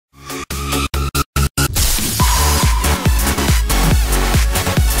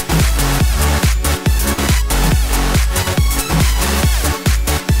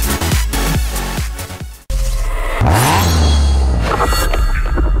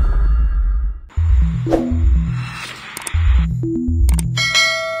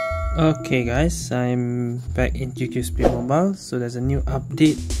Okay guys, I'm back in QQ Speed Mobile. So there's a new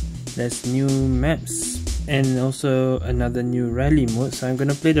update, there's new maps, and also another new rally mode. So I'm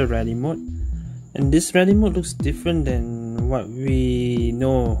gonna play the rally mode, and this rally mode looks different than what we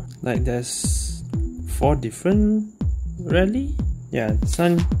know. Like there's 4 different rally. Yeah, this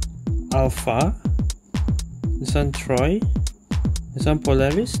one Alpha, this one Troy, this one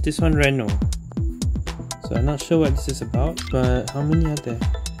Polaris, this one Reno. So I'm not sure what this is about, but how many are there?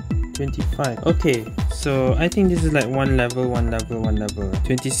 25. Okay, so I think this is like one level.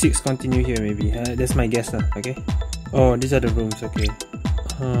 26 continue here maybe. That's my guess lah. Okay. Oh, these are the rooms. Okay.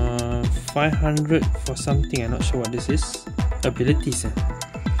 500 for something. I'm not sure what this is. Abilities.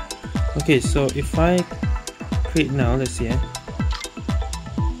 Okay, so if I create now, let's see.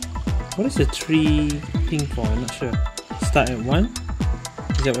 What is the 3 thing for? I'm not sure. Start at 1.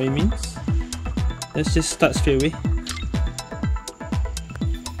 Is that what it means? Let's just start straight away.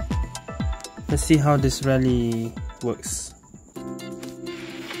 Let's see how this rally works.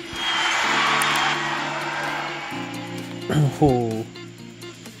 Oh.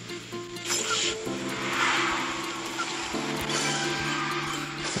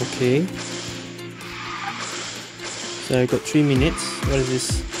 Okay. So I got 3 minutes. What is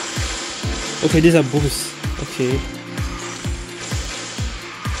this? Okay, these are boosts. Okay.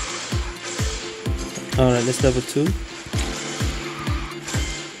 Alright, let's level 2.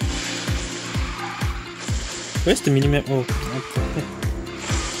 Where's the minimap? Oh, okay.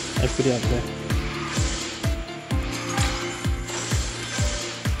 I put it up there.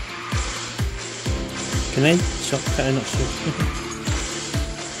 Can I shortcut? I'm not sure.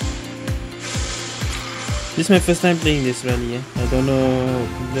 This is my first time playing this rally. I don't know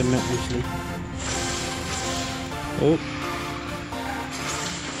the map usually. Oh.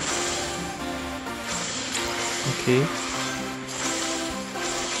 Okay.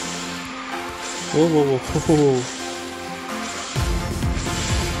 Whoa, whoa, whoa, whoa.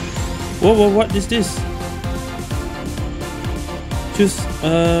 Whoa, whoa, what is this? Choose,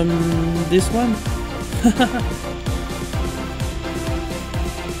 this one?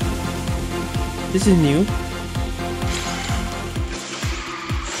 This is new.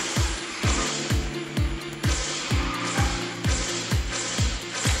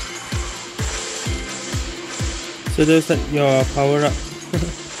 So there's like your power up.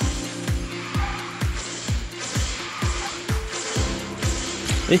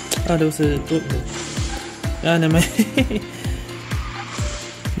 There was a road there. Ah, never mind.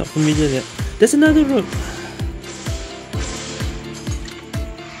 Not familiar yet. There's another road.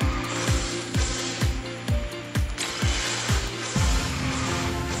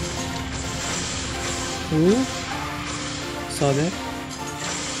 Ooh. Saw that.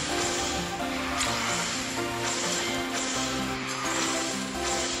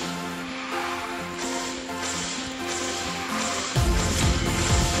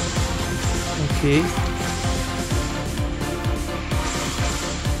 Okay.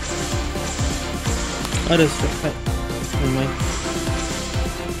 Oh, that's shortcut. Never mind.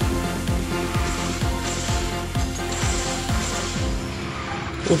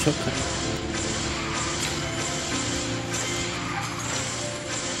 Oh, shortcut.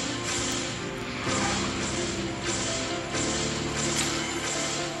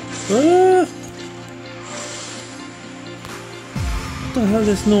 Ah! What the hell?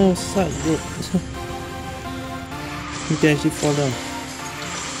 There's no side road. You can actually fall down.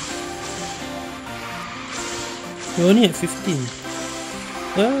 We're only at 15.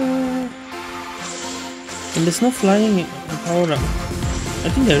 And there's no flying power up. I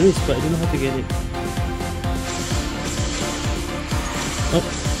think there is, but I don't know how to get it. Oh.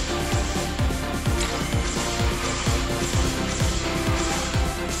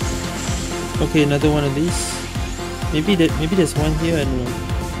 Okay, another one of these. Maybe there's one here, I don't know.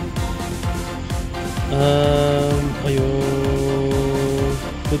 Ayo,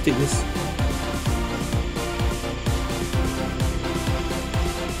 go take this.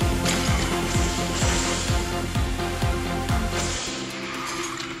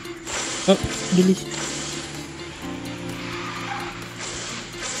 Oh, really?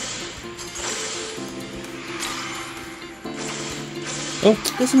 Oh,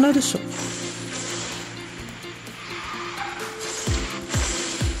 there's another shot.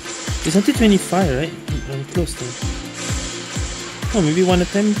 It's until 25, right? I'm close to it. Oh, maybe one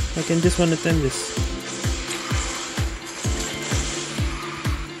attempt? I can just one attempt this.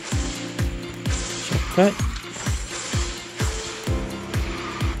 Shortcut.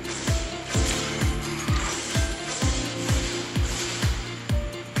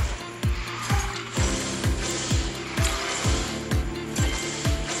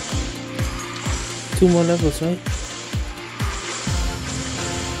 2 more levels, right?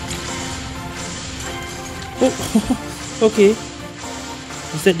 Oh, okay.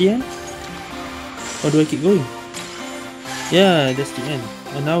 Is that the end? Or do I keep going? Yeah, that's the end.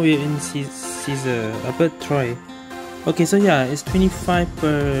 And now we're in Caesar, Troy. Okay, so yeah, it's 25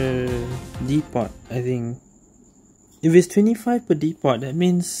 per depot, I think. If it's 25 per depot, that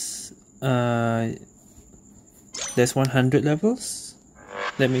means there's 100 levels.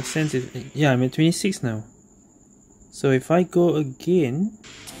 That makes sense. Yeah, I'm at 26 now. So if I go again,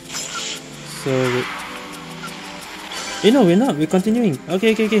 so no, we're not. We're continuing.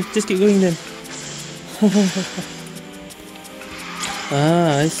 Okay. Just keep going then.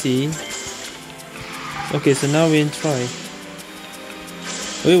 Ah, I see. Okay, so now we're in Troy.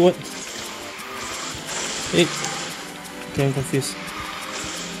 Wait, what? Wait. Okay, I'm confused.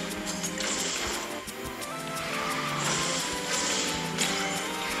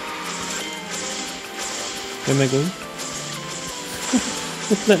 Where am I going?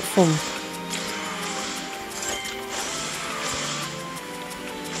 The platform.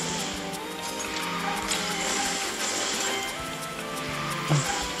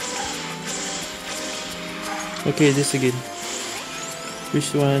 Okay, this again.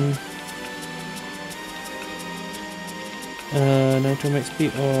 Which one? Nitro Max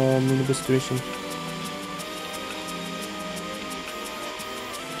Speed or Minibus Duration?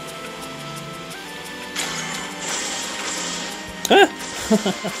 Ah!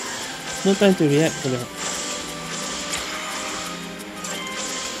 No time to react for that.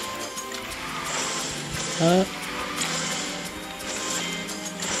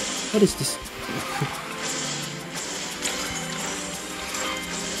 What is this?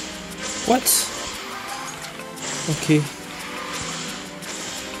 What? Okay.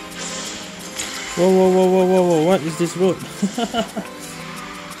 Whoa, what is this road?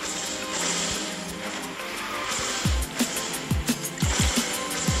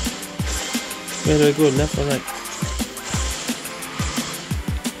 Where do I go? Left or right?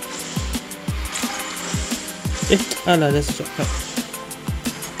 Alah, that's a shortcut.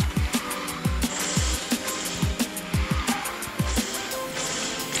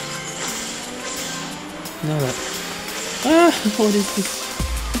 Now what? Ah, what is this?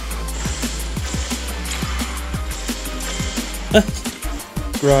 Ah,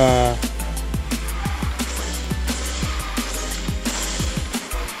 bruh.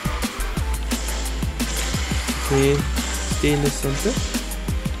 Okay, stay in the center.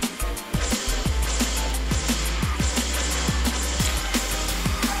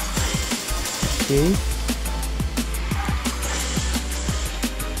 Okay.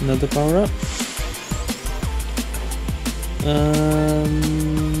 Another power up.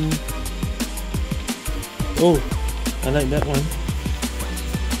 Oh, I like that one.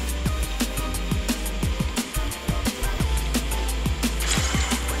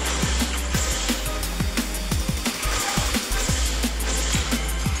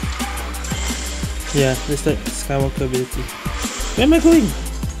 Yeah, that's like Skywalker ability. Where am I going?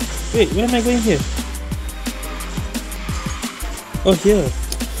 Wait, where am I going here? Oh, here.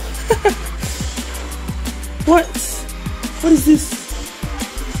 What? What is this?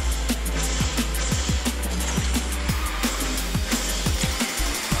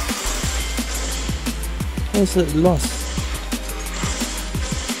 I was lost.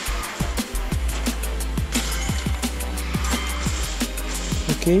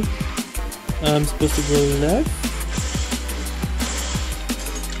 Okay. I'm supposed to go left.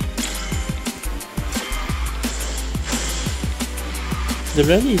 The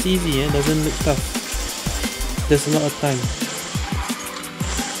rally is easy, doesn't look tough. There's a lot of time.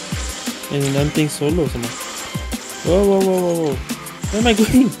 And I'm playing solo somehow. Whoa. Where am I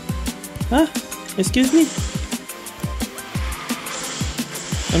going? Huh? Excuse me?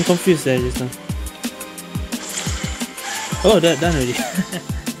 I'm confused there just now. Oh, that done already.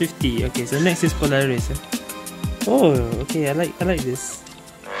 50. Okay, so next is Polaris. Oh, okay, I like this.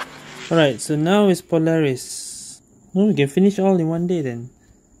 Alright, so now is Polaris. Oh, we can finish all in one day then.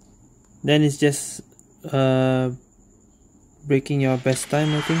 Then it's just breaking your best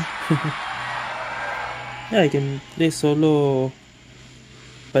time, I think. Yeah, I can play solo,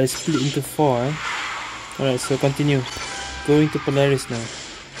 but it's split into 4. Alright, so continue. Going to Polaris now.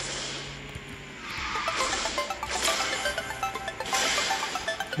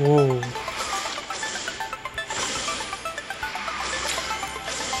 Whoa.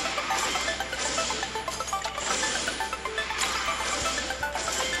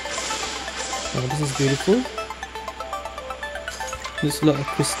 Oh, this is beautiful. There's a lot of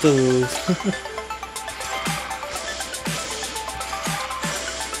crystals.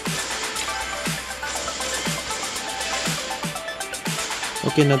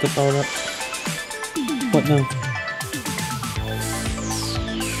 Okay, another power up. What now?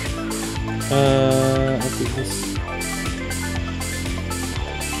 I think this.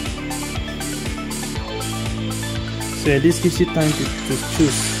 So yeah, this gives you time to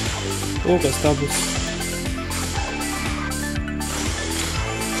choose. Oh, got Star Boost.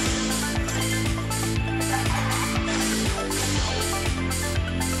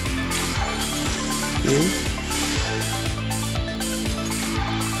 Okay.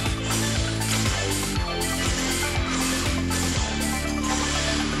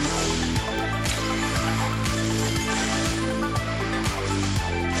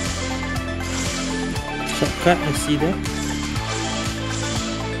 Shortcut, I see that.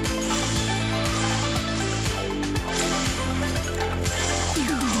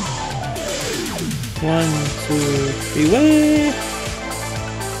 One, two, three, way!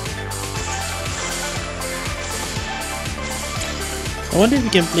 I wonder if we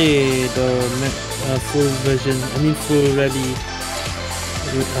can play the full version, full rally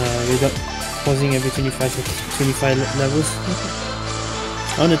without pausing every 25 levels.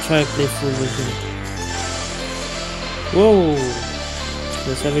 I want to try play full version. Whoa!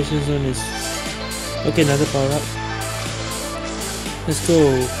 The salvation zone is... Okay, another power up. Let's go.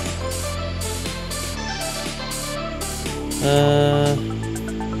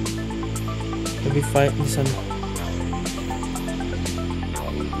 Let me fight this one.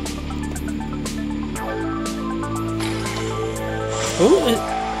 Oh,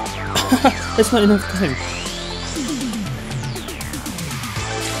 that's not enough time.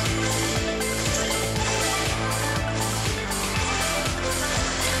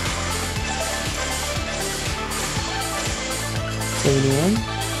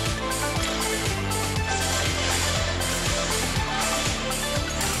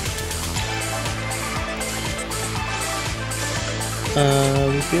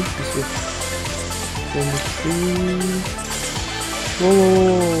 Refill this way. 23. Whoa.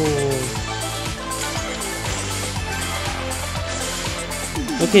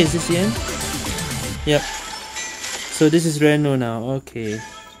 Okay, is this the end? Yep. So this is Reno now. Okay.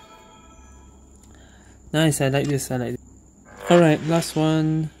 Nice, I like this. Alright, last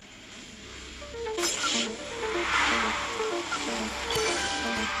one.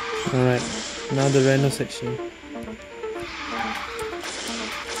 Alright, now the Reno section.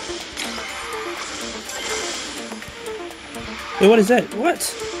 Hey, what is that? What?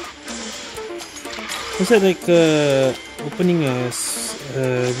 Was that like opening a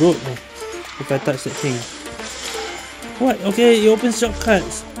road if I touch that thing? What? Okay, it opens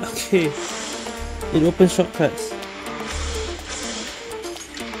shortcuts. Okay, it opens shortcuts.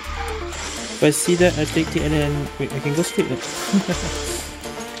 If I see that, I take it and then wait, I can go straight.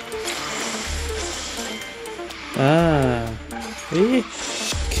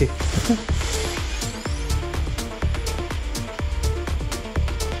 Okay.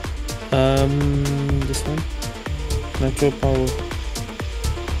 This one, natural power.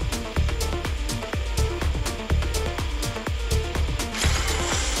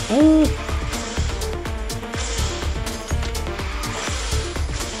 Oh.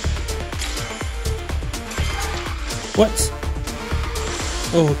 What?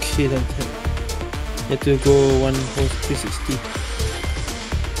 Okay, that you have to go one whole 360.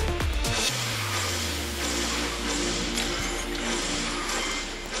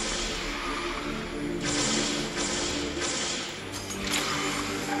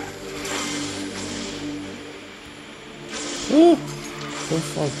 Oh, so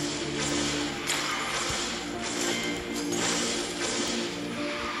far.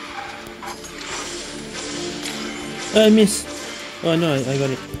 I missed. Oh no, I got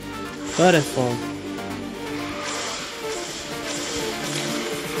it. But I fall.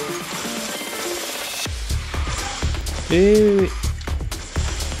 Wait.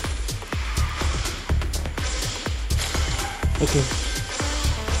 Okay.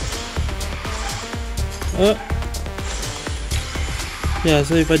 Yeah,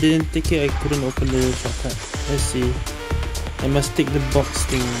 so if I didn't take it, I couldn't open the shortcut. Let's see. I must take the box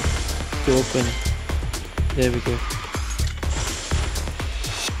thing to open. There we go.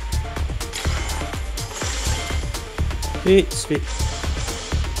 Wait, straight.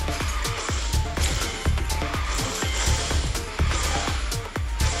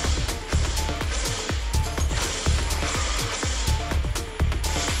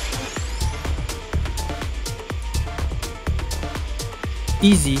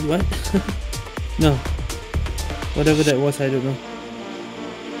 Easy, what? No. Whatever that was, I don't know.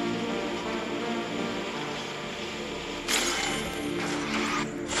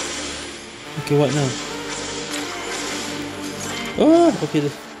 Okay, what now? Oh, okay,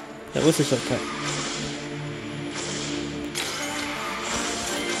 that was a shortcut.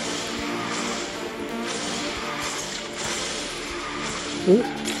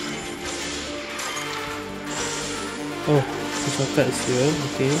 Oh, the shortcut is here,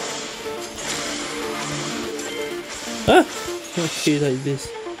 okay. Ah! Okay, like this.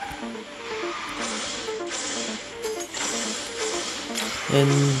 And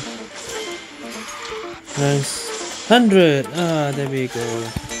nice. 100! Ah, there we go.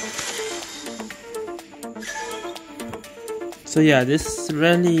 So yeah, this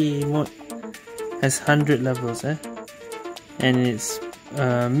rally mode has 100 levels, and it's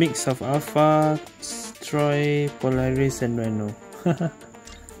a mix of Alpha, Troy, Polaris and Reno.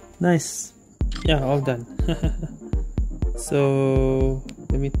 Nice. Yeah, all done. So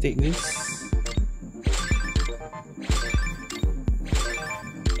let me take this.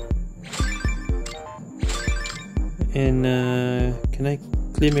 And can I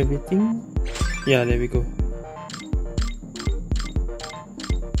claim everything? Yeah, there we go.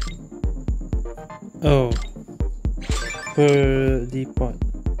 Oh, per depot.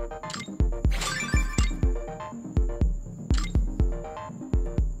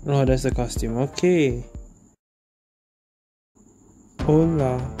 Oh, that's the costume. Okay.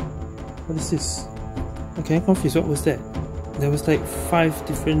 Hola. What is this? Okay, I'm confused. What was that? There was like 5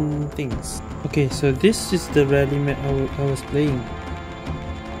 different things. Okay, so this is the rally map I was playing.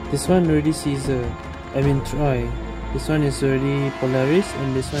 This one already Caesar. I mean Troy. This one is already Polaris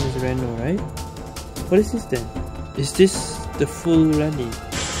and this one is Reno, right? What is this then? Is this the full rally?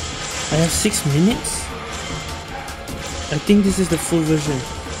 I have 6 minutes? I think this is the full version.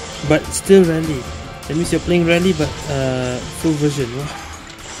 But still rally. That means you're playing rally but full version.